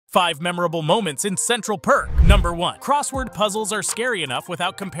5 memorable moments in Central Perk. Number 1. Crossword puzzles are scary enough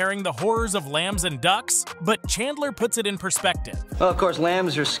without comparing the horrors of lambs and ducks, but Chandler puts it in perspective. Well, of course,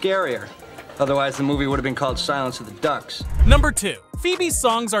 lambs are scarier. Otherwise, the movie would have been called Silence of the Ducks. Number 2. Phoebe's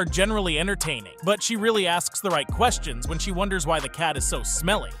songs are generally entertaining, but she really asks the right questions when she wonders why the cat is so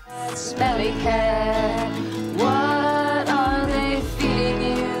smelly. Smelly cat, what are they feeding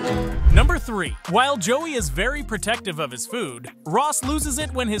you? Number 3. While Joey is very protective of his food, Ross loses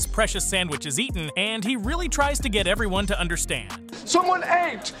it when his precious sandwich is eaten, and he really tries to get everyone to understand. Someone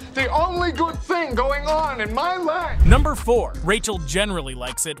ate the only good thing going on in my life. Number 4. Rachel generally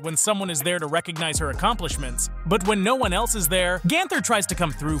likes it when someone is there to recognize her accomplishments, but when no one else is there, Ganther tries to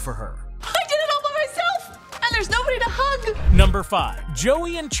come through for her. I did it all by myself, and there's nobody to hug. Number 5.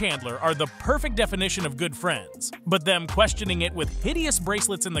 Joey and Chandler are the perfect definition of good friends, but them questioning it with hideous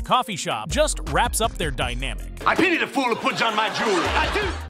bracelets in the coffee shop just wraps up their dynamic. I pity the fool who puts on my jewelry. I do.